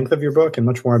about the length of your book and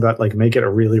much more about like make it a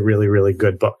really, really, really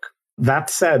good book. That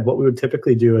said, what we would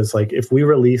typically do is like if we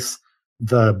release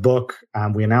the book,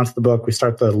 we announce the book, we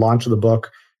start the launch of the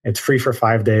book. It's free for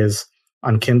 5 days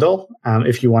on Kindle.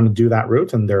 If you want to do that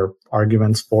route, and there are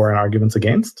arguments for and arguments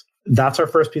against. That's our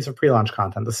first piece of pre-launch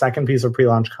content. The second piece of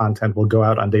pre-launch content will go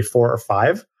out on day 4 or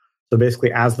 5. So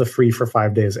basically, as the free for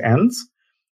 5 days ends,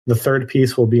 the third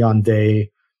piece will be on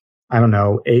day,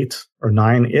 8 or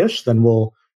 9-ish. Then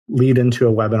we'll lead into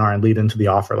a webinar and lead into the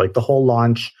offer. Like the whole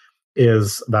launch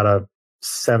is about a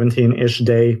 17-ish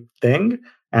day thing.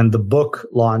 And the book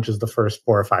launch is the first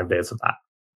 4 or 5 days of that.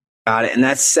 Got it. And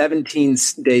that's 17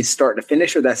 days start to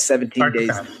finish, or that's 17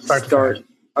 days start?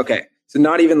 Okay. So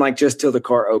not even like just till the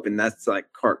cart open. That's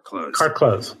like cart close. Cart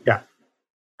close. Yeah.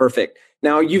 Perfect.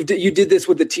 Now you did this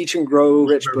with the Teach and Grow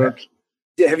Rich book.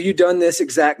 Have you done this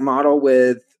exact model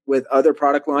with other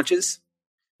product launches?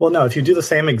 Well, no. If you do the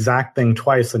same exact thing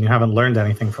twice, then you haven't learned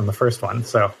anything from the first one.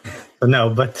 So no.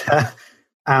 But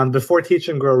before Teach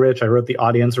and Grow Rich, I wrote the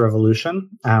Audience Revolution.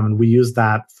 We used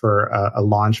that for a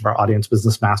launch of our Audience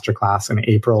Business Masterclass in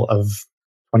April of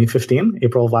 2015,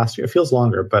 April of last year. It feels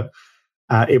longer, but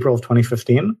April of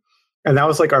 2015. And that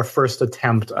was like our first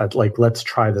attempt at like, let's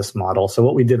try this model. So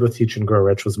what we did with Teach and Grow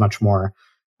Rich was much more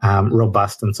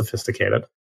robust and sophisticated.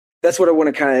 That's what I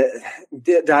want to kind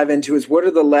of dive into is what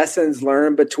are the lessons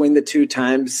learned between the 2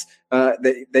 times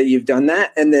that you've done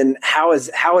that? And then how has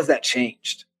that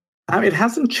changed? It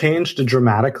hasn't changed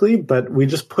dramatically, but we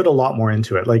just put a lot more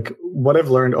into it. Like what I've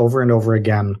learned over and over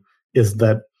again is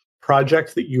that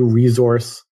projects that you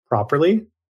resource properly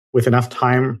with enough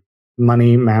time,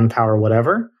 money, manpower,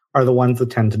 whatever, are the ones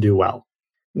that tend to do well.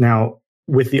 Now,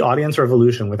 with the Audience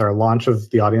Revolution, with our launch of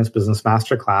the Audience Business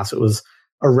Masterclass, it was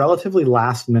a relatively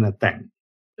last minute thing.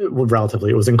 It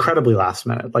was incredibly last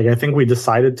minute. Like I think we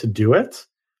decided to do it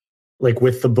like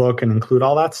with the book and include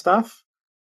all that stuff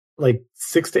like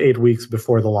 6 to 8 weeks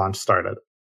before the launch started.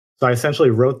 So I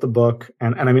essentially wrote the book,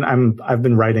 and I've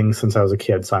been writing since I was a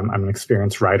kid, so I'm an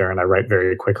experienced writer and I write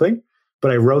very quickly.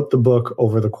 But I wrote the book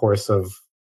over the course of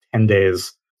 10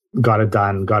 days, got it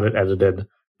done, got it edited.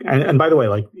 And by the way,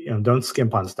 like, don't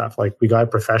skimp on stuff. Like we got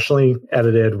it professionally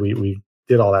edited. We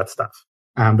did all that stuff.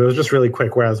 But it was just really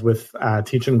quick. Whereas with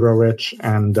Teach and Grow Rich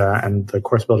and the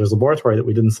Course Builders Laboratory that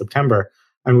we did in September,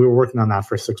 and we were working on that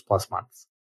for 6+ months.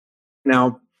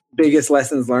 Now, biggest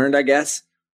lessons learned, I guess,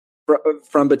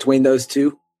 from between those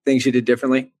two things you did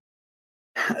differently?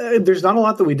 There's not a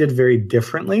lot that we did very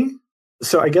differently.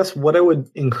 So I guess what I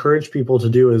would encourage people to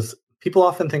do is people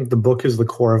often think the book is the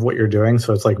core of what you're doing.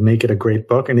 So it's like, make it a great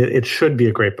book. And it should be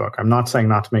a great book. I'm not saying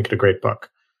not to make it a great book,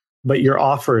 but your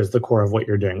offer is the core of what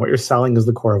you're doing. What you're selling is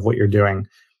the core of what you're doing.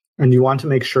 And you want to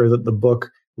make sure that the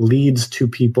book leads to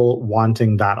people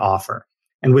wanting that offer.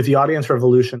 And with the Audience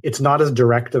Revolution, it's not as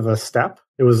direct of a step.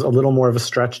 It was a little more of a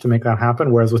stretch to make that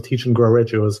happen. Whereas with Teach and Grow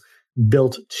Rich, it was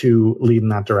built to lead in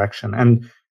that direction. And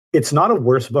it's not a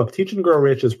worse book. Teach and Grow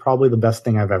Rich is probably the best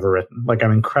thing I've ever written. Like,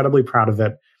 I'm incredibly proud of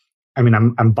it. I mean,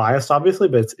 I'm biased, obviously,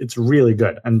 but it's really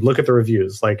good. And look at the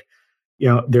reviews. Like,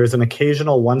 there's an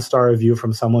occasional 1-star review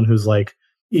from someone who's like,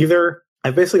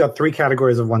 I've basically got 3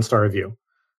 categories of 1-star review.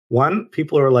 1,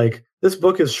 people are like, this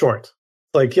book is short.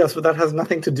 Like, yes, but that has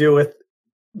nothing to do with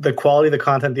the quality, the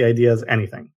content, the ideas,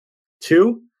 anything.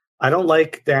 2, I don't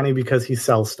like Danny because he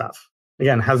sells stuff.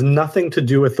 Again, has nothing to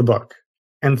do with the book.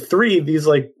 And 3, these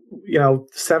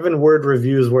 7-word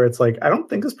reviews where it's like, I don't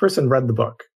think this person read the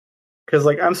book. Because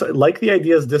like I'm so, like the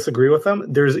ideas, disagree with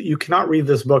them. You cannot read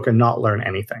this book and not learn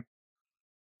anything.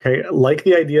 Okay, like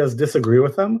the ideas, disagree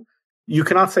with them. You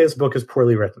cannot say this book is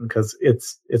poorly written because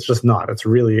it's just not. It's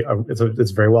really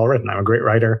it's very well written. I'm a great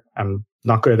writer. I'm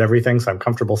not good at everything, so I'm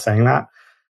comfortable saying that.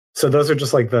 So those are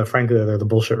just like frankly, they're the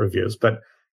bullshit reviews. But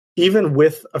even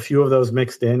with a few of those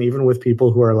mixed in, even with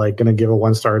people who are like going to give a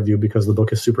 1-star review because the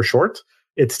book is super short,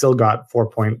 it still got 4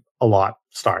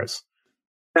 stars.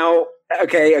 Now,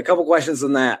 okay, a couple questions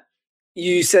on that.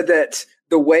 You said that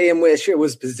the way in which it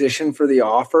was positioned for the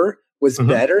offer was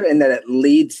better and that it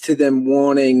leads to them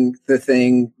wanting the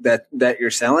thing that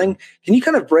you're selling. Can you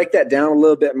kind of break that down a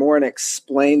little bit more and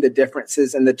explain the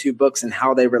differences in the two books and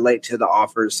how they relate to the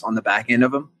offers on the back end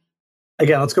of them?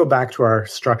 Again, let's go back to our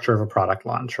structure of a product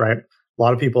launch, right? A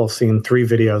lot of people have seen 3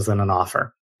 videos and an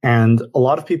offer. And a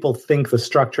lot of people think the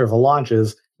structure of a launch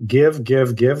is give,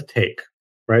 take,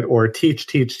 right? Or teach,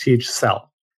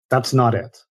 sell. That's not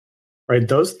it, right?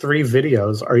 Those 3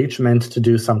 videos are each meant to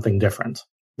do something different.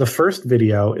 The first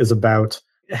video is about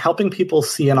helping people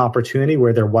see an opportunity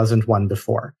where there wasn't one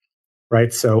before,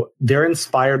 right? So they're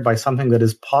inspired by something that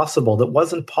is possible that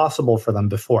wasn't possible for them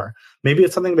before. Maybe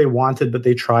it's something they wanted, but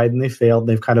they tried and they failed.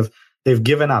 They've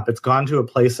given up. It's gone to a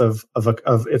place of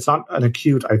it's not an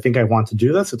acute, I think I want to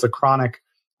do this. It's a chronic,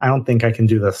 I don't think I can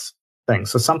do this thing.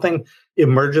 So something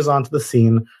emerges onto the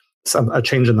scene, a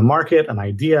change in the market, an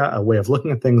idea, a way of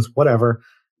looking at things, whatever,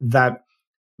 that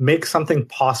makes something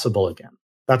possible again.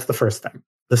 That's the first thing.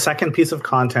 The second piece of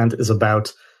content is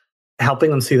about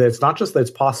helping them see that it's not just that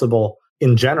it's possible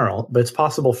in general, but it's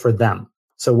possible for them.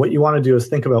 So what you want to do is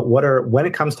think about when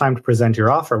it comes time to present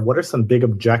your offer, what are some big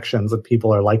objections that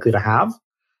people are likely to have?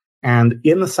 And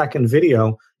in the second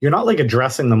video, you're not like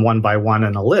addressing them one by one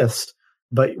in a list,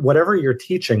 but whatever you're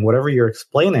teaching, whatever you're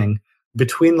explaining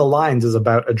between the lines is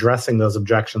about addressing those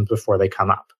objections before they come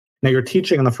up. Now you're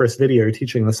teaching in the first video, you're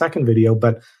teaching in the second video,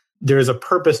 but there's a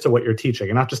purpose to what you're teaching.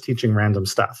 You're not just teaching random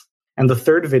stuff. And the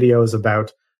third video is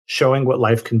about showing what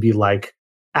life can be like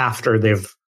after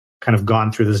they've kind of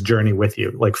gone through this journey with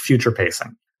you, like future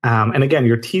pacing. And again,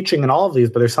 you're teaching in all of these,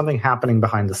 but there's something happening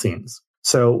behind the scenes.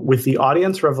 So with the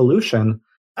audience revolution,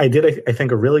 I did, I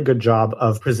think, a really good job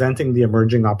of presenting the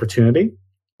emerging opportunity,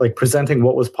 like presenting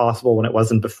what was possible when it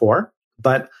wasn't before.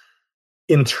 But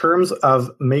in terms of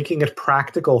making it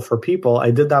practical for people,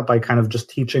 I did that by kind of just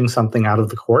teaching something out of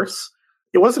the course.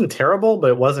 It wasn't terrible,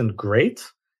 but it wasn't great.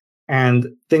 And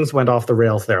things went off the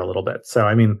rails there a little bit. So,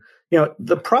 I mean,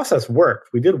 the process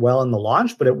worked. We did well in the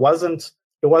launch, but it wasn't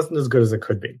as good as it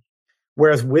could be.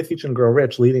 Whereas with Teach and Grow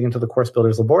Rich leading into the Course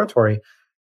Builders Laboratory,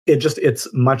 it's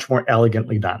much more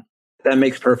elegantly done. That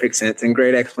makes perfect sense and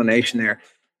great explanation there.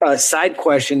 Side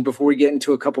question before we get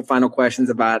into a couple final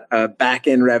questions about back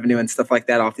end revenue and stuff like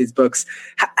that off these books.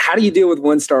 How do you deal with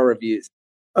 1-star reviews?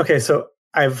 Okay, so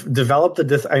I've developed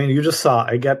you just saw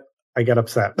I get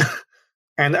upset.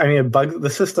 And I mean, the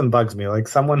system bugs me. Like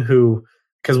someone who,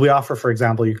 because we offer, for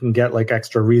example, you can get like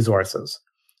extra resources.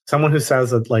 Someone who says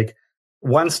that like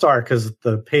 1 star because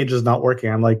the page is not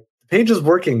working. I'm like, the page is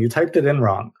working. You typed it in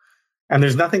wrong. And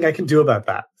there's nothing I can do about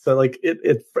that. So like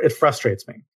it frustrates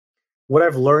me. What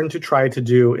I've learned to try to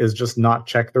do is just not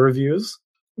check the reviews.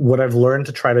 What I've learned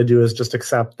to try to do is just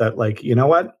accept that, like, you know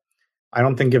what? I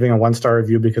don't think giving a 1-star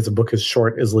review because a book is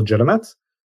short is legitimate.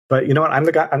 But you know what? I'm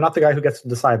not the guy who gets to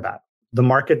decide that. The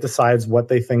market decides what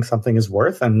they think something is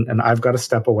worth, and I've got to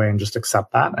step away and just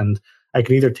accept that. And I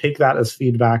can either take that as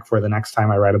feedback for the next time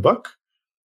I write a book,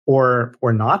 or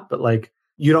not. But like,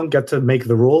 you don't get to make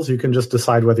the rules. You can just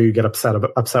decide whether you get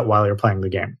upset while you're playing the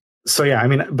game. So yeah, I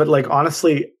mean, but like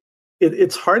honestly,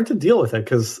 it's hard to deal with it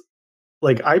because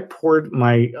like I poured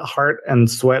my heart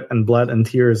and sweat and blood and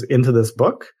tears into this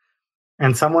book,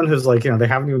 and someone who's like, they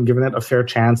haven't even given it a fair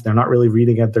chance. They're not really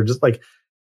reading it. They're just like,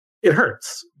 it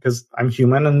hurts because I'm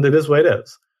human and it is what it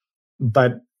is.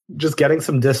 But just getting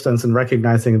some distance and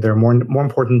recognizing there are more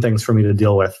important things for me to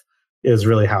deal with is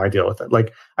really how I deal with it.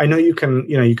 Like, I know you can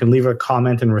leave a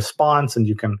comment in response and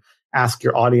you can ask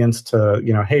your audience to,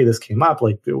 hey, this came up.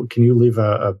 Like, can you leave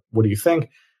a what do you think?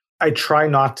 I try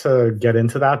not to get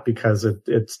into that because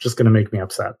it's just going to make me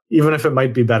upset, even if it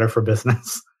might be better for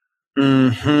business.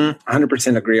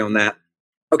 100% agree on that.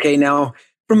 Okay, now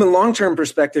from a long-term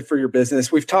perspective for your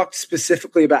business, we've talked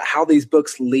specifically about how these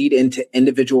books lead into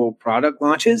individual product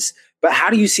launches, but how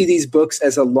do you see these books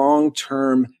as a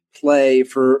long-term play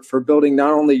for building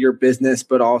not only your business,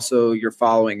 but also your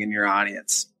following and your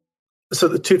audience? So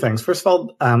the two things. First of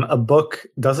all, a book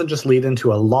doesn't just lead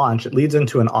into a launch, it leads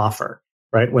into an offer.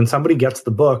 Right? When somebody gets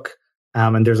the book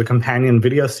and there's a companion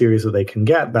video series that they can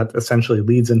get that essentially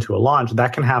leads into a launch,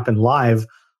 that can happen live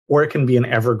or it can be an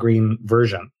evergreen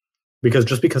version. Because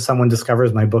just because someone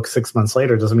discovers my book 6 months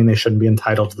later doesn't mean they shouldn't be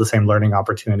entitled to the same learning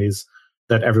opportunities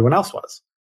that everyone else was,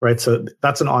 right? So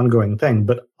that's an ongoing thing.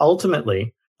 But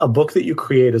ultimately, a book that you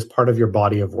create is part of your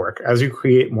body of work. As you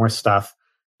create more stuff,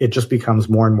 it just becomes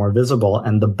more and more visible.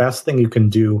 And the best thing you can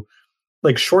do,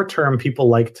 like short term, people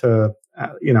like to,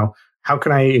 how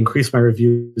can I increase my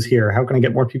reviews here? How can I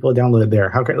get more people to download it there?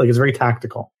 How can, like, it's very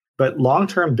tactical. But long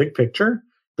term, big picture,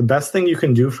 the best thing you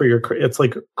can do for it's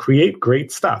like create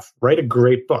great stuff, write a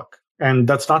great book. And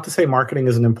that's not to say marketing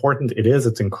isn't important. It is,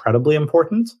 it's incredibly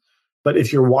important. But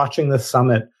if you're watching this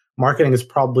summit, marketing is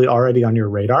probably already on your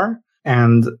radar.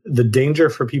 And the danger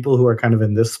for people who are kind of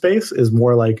in this space is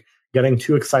more like getting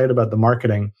too excited about the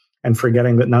marketing and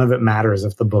forgetting that none of it matters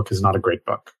if the book is not a great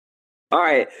book. All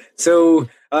right. So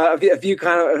a few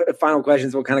kind of final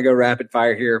questions. We'll kind of go rapid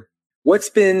fire here. What's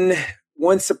been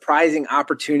one surprising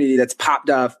opportunity that's popped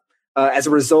up as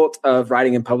a result of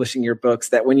writing and publishing your books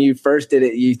that when you first did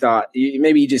it, you thought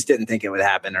maybe you just didn't think it would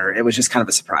happen, or it was just kind of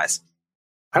a surprise?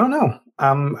 I don't know.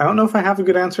 I don't know if I have a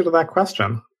good answer to that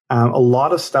question. A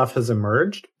lot of stuff has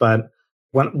emerged, but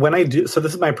when I do, so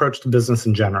this is my approach to business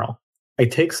in general. I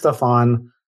take stuff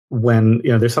on when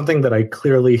there's something that I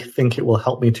clearly think it will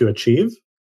help me to achieve,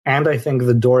 and I think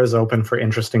the door is open for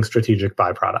interesting strategic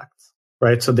byproducts.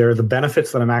 Right. So there are the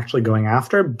benefits that I'm actually going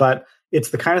after, but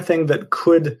it's the kind of thing that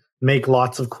could make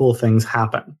lots of cool things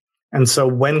happen. And so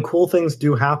when cool things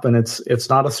do happen, it's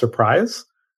not a surprise.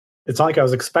 It's not like I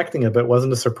was expecting it, but it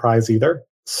wasn't a surprise either.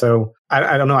 So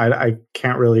I don't know. I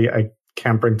can't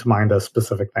bring to mind a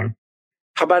specific thing.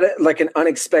 How about it like an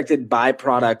unexpected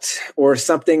byproduct or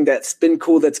something that's been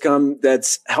cool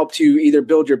that's helped you either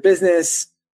build your business,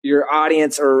 your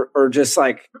audience, or just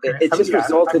like it just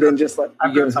resulted in just like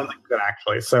I've got something good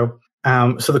actually. So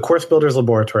the Course Builders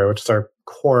Laboratory, which is our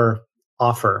core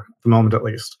offer at the moment at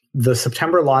least, the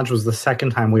September launch was the second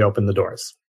time we opened the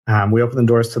doors. We opened the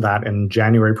doors to that in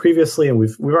January previously, and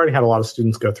we've already had a lot of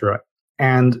students go through it.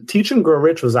 And Teach and Grow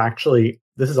Rich was actually,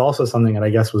 this is also something that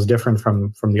I guess was different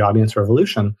from the Audience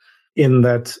Revolution, in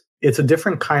that it's a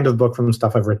different kind of book from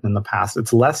stuff I've written in the past.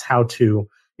 It's less how to.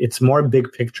 It's more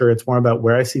big picture. It's more about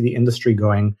where I see the industry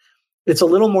going. It's a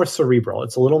little more cerebral.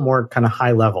 It's a little more kind of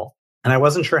high level. And I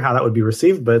wasn't sure how that would be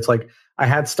received, but it's like I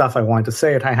had stuff I wanted to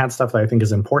say. I had stuff that I think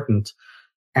is important.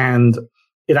 And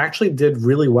it actually did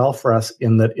really well for us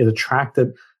in that it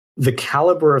attracted the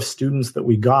caliber of students that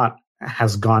we got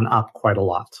has gone up quite a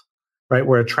lot, right?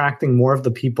 We're attracting more of the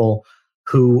people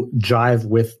who jive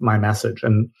with my message.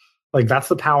 And like that's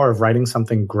the power of writing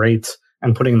something great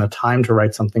and putting in the time to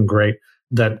write something great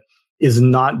that is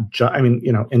not,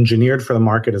 engineered for the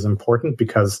market is important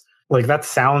because like that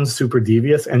sounds super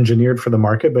devious, engineered for the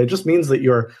market, but it just means that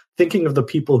you're thinking of the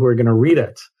people who are going to read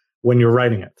it when you're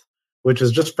writing it, which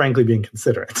is just frankly being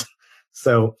considerate.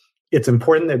 So it's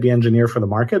important that it be engineered for the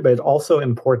market, but it's also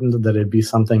important that it be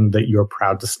something that you're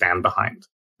proud to stand behind.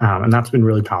 And that's been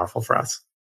really powerful for us.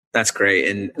 That's great.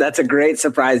 And that's a great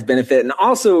surprise benefit. And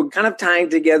also kind of tying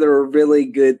together a really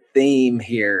good theme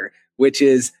here, which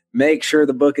is make sure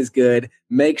the book is good,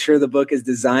 make sure the book is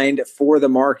designed for the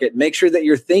market, make sure that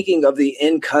you're thinking of the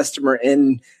end customer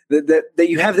and that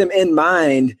you have them in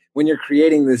mind when you're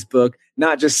creating this book,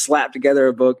 not just slap together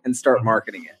a book and start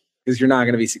marketing it, because you're not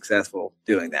going to be successful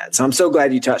doing that. So I'm so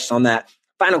glad you touched on that.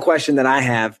 Final question that I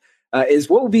have is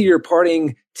what would be your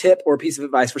parting tip or piece of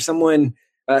advice for someone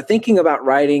thinking about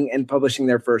writing and publishing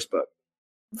their first book?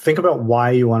 Think about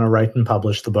why you want to write and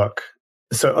publish the book.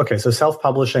 So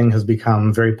self-publishing has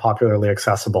become very popularly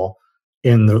accessible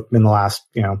in the last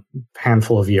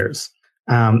handful of years.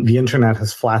 The internet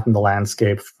has flattened the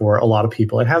landscape for a lot of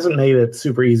people. It hasn't made it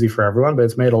super easy for everyone, but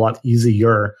it's made it a lot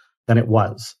easier than it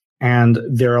was. And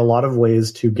there are a lot of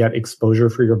ways to get exposure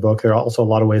for your book. There are also a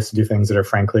lot of ways to do things that are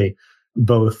frankly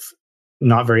both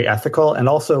not very ethical and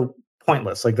also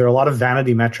pointless. Like there are a lot of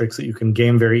vanity metrics that you can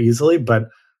game very easily, but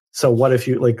so what if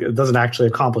it doesn't actually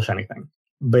accomplish anything?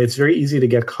 But it's very easy to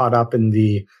get caught up in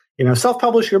the,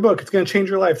 self-publish your book. It's going to change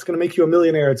your life. It's going to make you a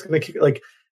millionaire. It's going to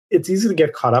it's easy to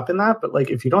get caught up in that. But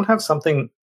if you don't have something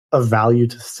of value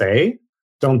to say,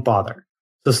 don't bother.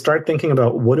 So start thinking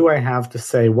about what do I have to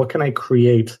say? What can I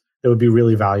create that would be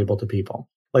really valuable to people?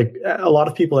 Like a lot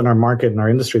of people in our market, in our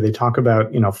industry, they talk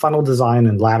about, funnel design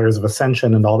and ladders of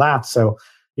ascension and all that. So,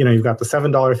 you've got the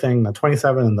 $7 thing, the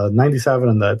 27 and the 97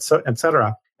 and the et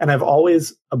cetera. And I've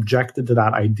always objected to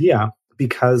that idea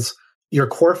because your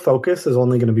core focus is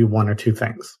only going to be one or two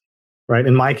things, right?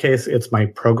 In my case, it's my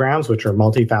programs, which are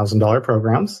multi-$1,000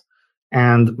 programs,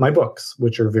 and my books,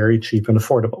 which are very cheap and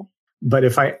affordable. But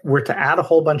if I were to add a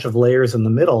whole bunch of layers in the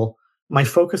middle, my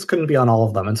focus couldn't be on all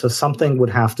of them. And so something would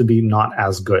have to be not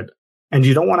as good. And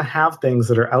you don't want to have things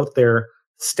that are out there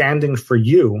standing for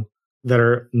you that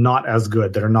are not as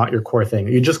good, that are not your core thing.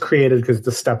 You just created because it's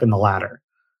a step in the ladder.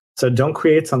 So don't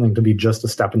create something to be just a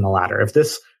step in the ladder. If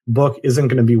this book isn't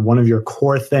going to be one of your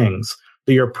core things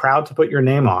that you're proud to put your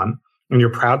name on and you're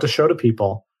proud to show to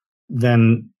people,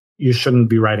 then you shouldn't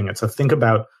be writing it. So think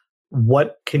about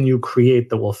what can you create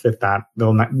that will fit that, that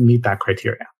will meet that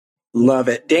criteria. Love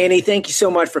it. Danny, thank you so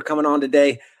much for coming on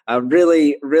today. I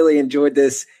really, really enjoyed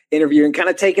this interview and kind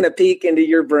of taking a peek into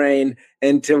your brain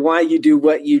and to why you do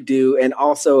what you do and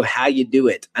also how you do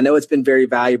it. I know it's been very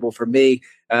valuable for me,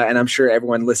 and I'm sure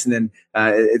everyone listening,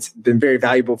 it's been very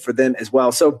valuable for them as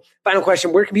well. So final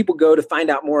question, where can people go to find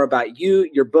out more about you,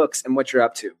 your books, and what you're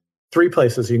up to? 3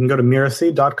 places. You can go to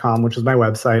mirasee.com, which is my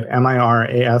website,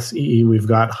 MIRASEE. We've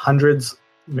got hundreds,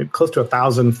 close to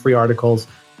 1,000 free articles.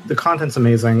 The content's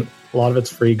amazing. A lot of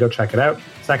it's free. Go check it out.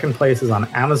 Second place is on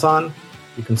Amazon.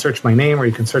 You can search my name or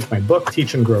you can search my book,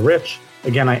 Teach and Grow Rich.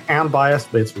 Again, I am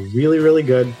biased, but it's really, really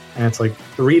good. And it's like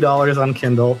 $3 on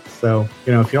Kindle. So, if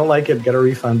you don't like it, get a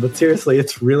refund. But seriously,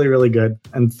 it's really, really good.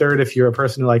 And third, if you're a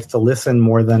person who likes to listen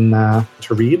more than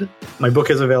to read, my book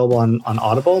is available on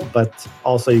Audible, but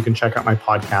also you can check out my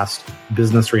podcast,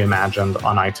 Business Reimagined,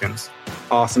 on iTunes.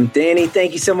 Awesome. Danny,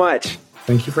 thank you so much.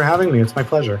 Thank you for having me. It's my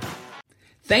pleasure.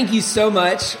 Thank you so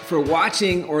much for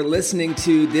watching or listening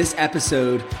to this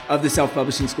episode of the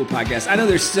Self-Publishing School podcast. I know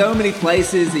there's so many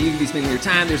places that you can be spending your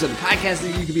time. There's other podcasts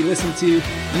that you could be listening to,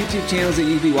 YouTube channels that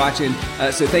you could be watching.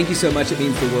 So thank you so much. It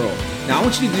means the world. Now, I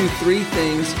want you to do 3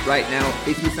 things right now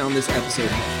if you found this episode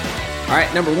helpful. All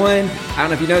right, number 1, I don't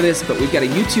know if you know this, but we've got a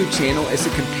YouTube channel. It's a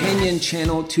companion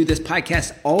channel to this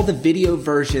podcast. All the video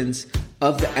versions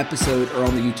of the episode are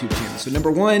on the YouTube channel. So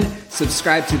number 1,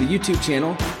 subscribe to the YouTube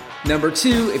channel. Number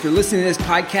 2, if you're listening to this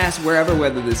podcast wherever,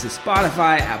 whether this is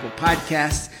Spotify, Apple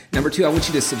Podcasts, number 2, I want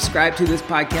you to subscribe to this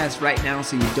podcast right now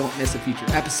so you don't miss a future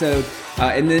episode.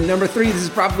 And then number 3, this is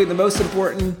probably the most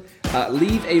important,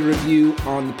 leave a review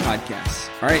on the podcast.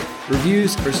 All right,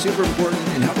 reviews are super important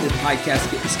and help the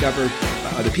podcast get discovered by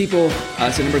other people.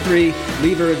 So number 3,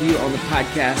 leave a review on the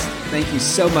podcast. Thank you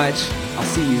so much. I'll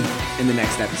see you in the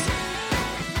next episode.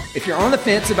 If you're on the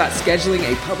fence about scheduling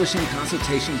a publishing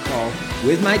consultation call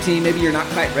with my team, maybe you're not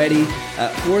quite ready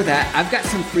for that, I've got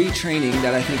some free training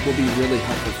that I think will be really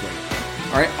helpful for you.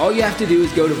 All right, all you have to do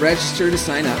is go to register to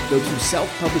sign up. Go to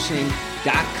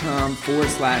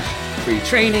selfpublishing.com/free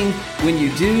training. When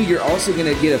you do, you're also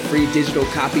going to get a free digital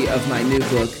copy of my new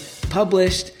book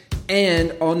published.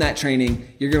 And on that training,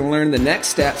 you're going to learn the next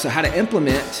steps, so how to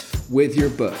implement with your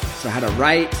book. So how to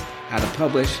write, how to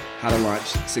publish, how to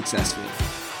launch successfully.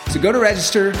 So go to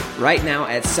register right now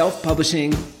at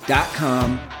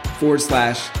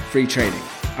selfpublishing.com/free training.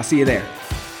 I'll see you there.